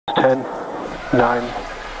10, 9,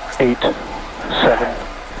 8, 7, 6,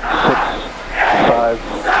 5,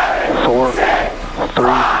 4, 3, 2,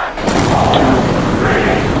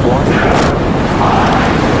 1.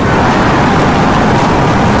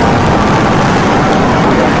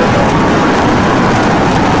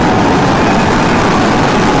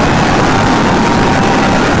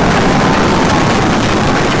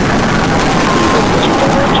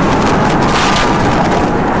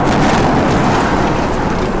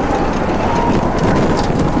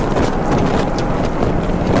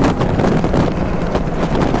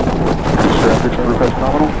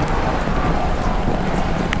 Nominal.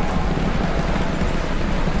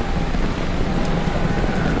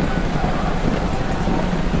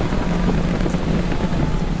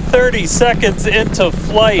 30 seconds into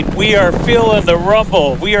flight, we are feeling the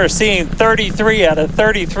rumble. We are seeing 33 out of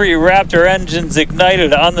 33 Raptor engines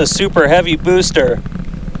ignited on the Super Heavy booster.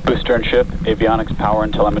 Booster and ship, avionics, power,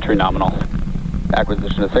 and telemetry nominal.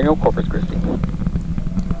 Acquisition of signal, Corpus Christi.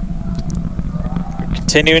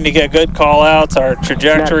 Continuing to get good call outs, our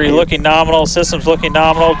trajectory looking nominal, systems looking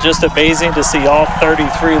nominal. Just amazing to see all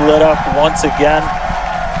 33 lit up once again.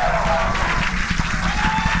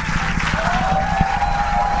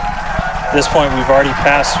 At this point, we've already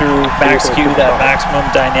passed through max Q, that maximum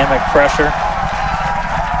dynamic pressure,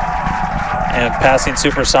 and passing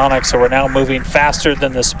supersonic, so we're now moving faster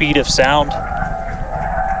than the speed of sound,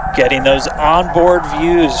 getting those onboard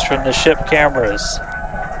views from the ship cameras.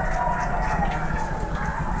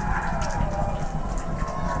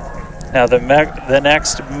 Now the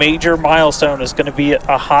next major milestone is going to be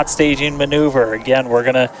a hot staging maneuver. Again, we're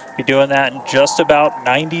going to be doing that in just about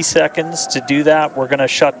 90 seconds. To do that, we're going to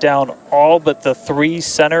shut down all but the 3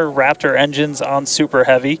 center Raptor engines on Super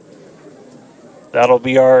Heavy. That'll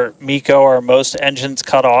be our MECO, our most engines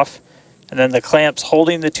cut off. And then the clamps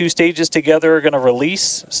holding the 2 stages together are going to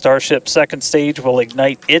release. Starship's second stage will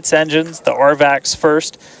ignite its engines, the RVACs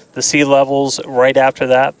first, the sea levels right after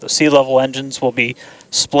that. The sea level engines will be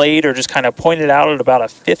splayed or just kind of pointed out at about a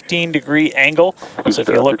 15-degree angle. So if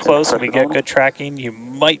you look close and we get good tracking, you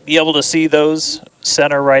might be able to see those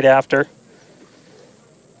center right after.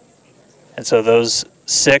 And so those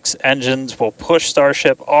 6 engines will push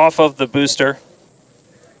Starship off of the booster.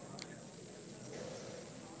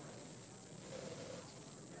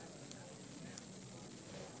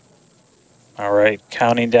 All right,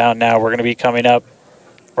 counting down now. We're going to be coming up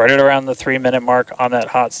right at around the 3-minute mark on that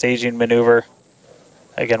hot staging maneuver.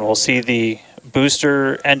 Again, we'll see the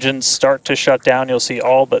booster engines start to shut down. You'll see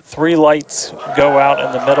all but 3 lights go out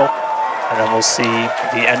in the middle, and then we'll see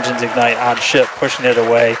the engines ignite on ship, pushing it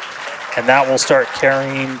away, and that will start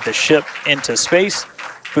carrying the ship into space.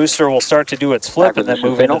 Booster will start to do its flip and then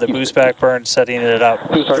move into the boost back burn, setting it up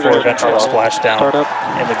for eventual splashdown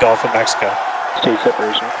in the Gulf of Mexico. Stage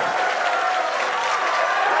separation.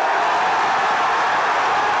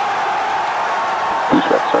 Boost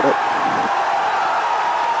back startup.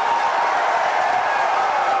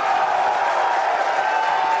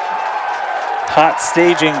 Hot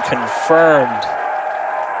staging confirmed.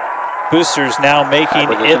 Boosters now making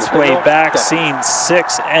its way back, seeing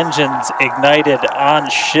 6 engines ignited on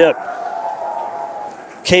ship.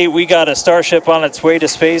 Kate, we got a Starship on its way to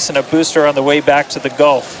space and a booster on the way back to the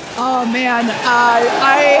Gulf. Oh man,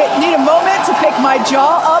 I need a moment to pick my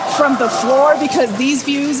jaw up from the floor because these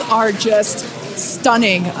views are just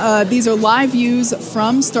stunning. These are live views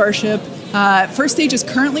from Starship. First stage is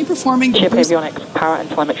currently performing the ship avionics, power and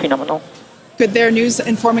telemetry nominal. Good there, news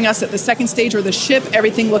informing us that the second stage or the ship,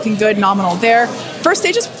 everything looking good, nominal there. First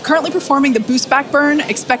stage is currently performing the boost back burn,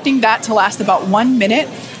 expecting that to last about 1 minute.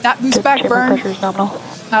 That boost back burn,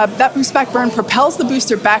 that boost back burn propels the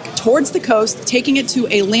booster back towards the coast, taking it to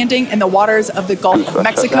a landing in the waters of the Gulf of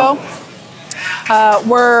Mexico.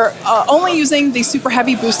 We're only using the Super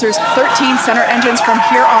Heavy boosters 13 center engines from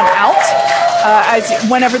here on out. As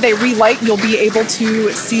whenever they relight, you'll be able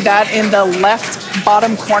to see that in the left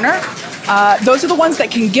bottom corner. Those are the ones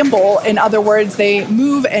that can gimbal. In other words, they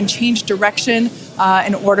move and change direction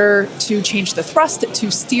in order to change the thrust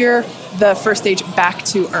to steer the first stage back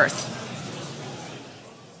to Earth.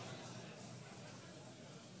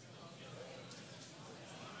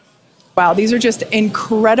 Wow, these are just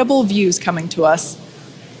incredible views coming to us.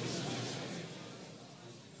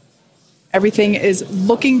 Everything is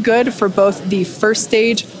looking good for both the first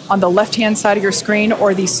stage on the left-hand side of your screen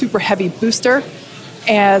or the Super Heavy booster,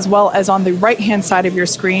 as well as on the right-hand side of your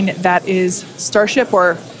screen, that is Starship,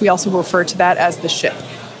 or we also refer to that as the ship.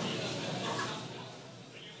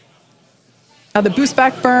 Now, the boost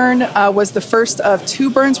back burn was the first of 2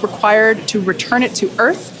 burns required to return it to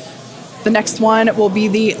Earth. The next one will be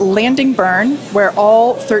the landing burn, where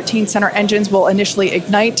all 13 center engines will initially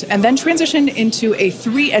ignite and then transition into a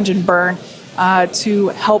 3-engine burn to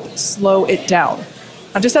help slow it down.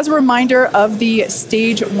 Now, just as a reminder of the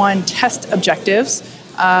stage 1 test objectives,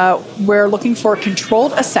 we're looking for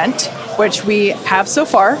controlled ascent, which we have so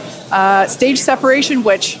far. Stage separation,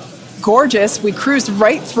 which, gorgeous, we cruised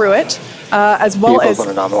right through it, as well Vehicles as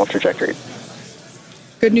on a nominal trajectory.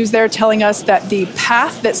 good news there telling us that the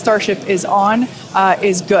path that Starship is on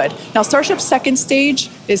is good. Now, Starship's second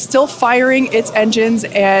stage is still firing its engines,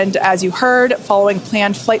 and as you heard, following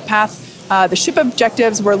planned flight path, the ship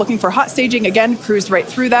objectives, we're looking for hot staging, again, cruised right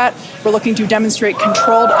through that. We're looking to demonstrate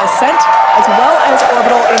controlled ascent as well as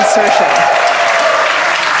orbital insertion.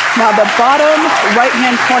 Now, the bottom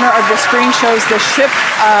right-hand corner of the screen shows the ship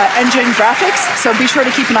engine graphics, so be sure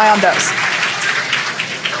to keep an eye on those.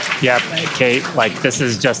 Yep, Kate, this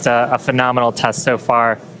is just a phenomenal test so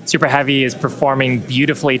far. Super Heavy is performing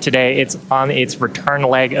beautifully today. It's on its return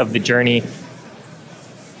leg of the journey.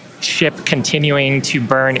 Ship continuing to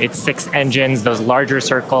burn its 6 engines, those larger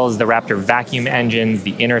circles, the Raptor vacuum engines,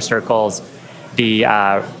 the inner circles, the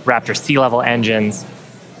Raptor sea level engines.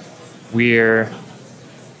 We're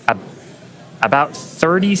about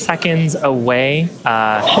 30 seconds away,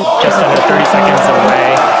 just under 30 seconds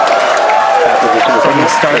away from the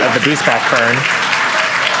start of the boost back burn.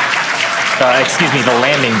 Excuse me, the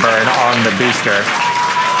landing burn on the booster.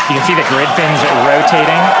 You can see the grid fins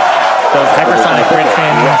rotating. Those hypersonic grid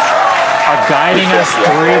fins are guiding us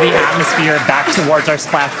through the atmosphere back towards our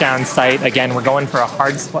splashdown site. Again, we're going for a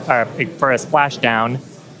for a splashdown,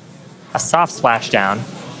 a soft splashdown.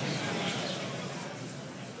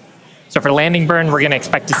 So for landing burn, we're going to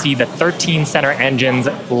expect to see the 13 center engines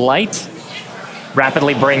light,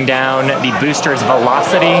 rapidly bring down the booster's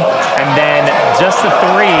velocity, and then just the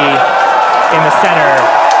 3 in the center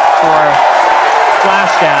for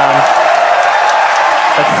splashdown.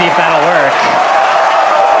 Let's see if that'll work.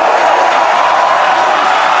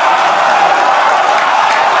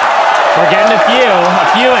 We're getting a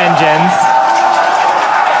few engines.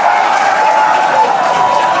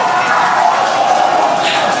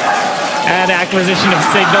 And acquisition of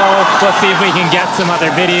signal. Let's see if we can get some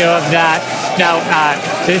other video of that. Now,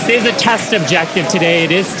 this is a test objective today.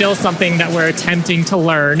 It is still something that we're attempting to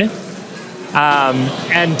learn.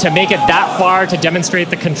 And to make it that far, to demonstrate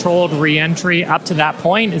the controlled re-entry up to that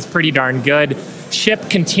point is pretty darn good. Ship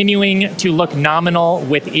continuing to look nominal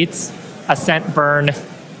with its ascent burn.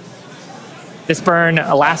 This burn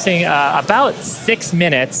lasting about 6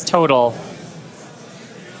 minutes total.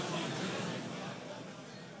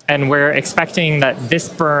 And we're expecting that this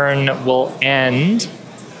burn will end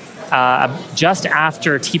just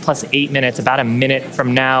after T+8 minutes, about a minute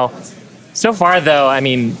from now. So far, though, I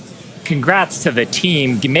mean, congrats to the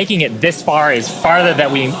team. Making it this far is farther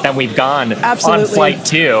than we've gone. Absolutely. On Flight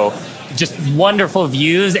 2. Just wonderful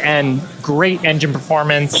views and great engine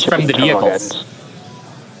performance from the vehicles.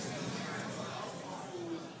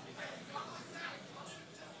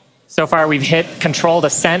 So far, we've hit controlled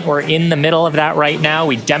ascent. We're in the middle of that right now.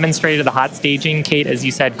 We demonstrated the hot staging. Kate, as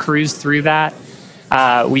you said, cruised through that.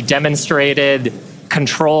 We demonstrated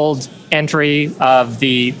controlled entry of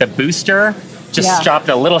the booster. Just stopped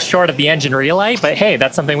a little short of the engine relay, but hey,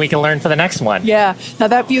 that's something we can learn for the next one. Yeah. Now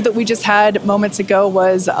that view that we just had moments ago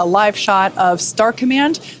was a live shot of Star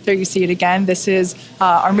Command. There you see it again. This is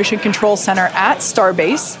our Mission Control Center at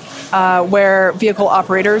Starbase, where vehicle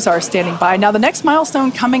operators are standing by. Now the next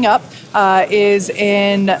milestone coming up is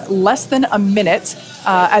in less than a minute.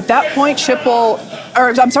 At that point, ship will,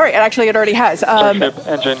 or I'm sorry, actually it already has. Starship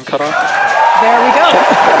engine cut off. There we go.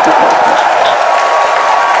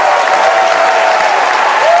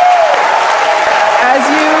 As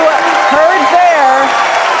you heard there,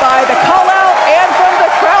 by the call out and from the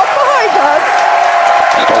crowd behind us,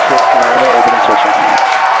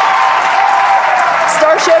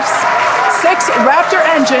 Starship's 6 Raptor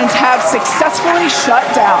engines have successfully shut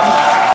down.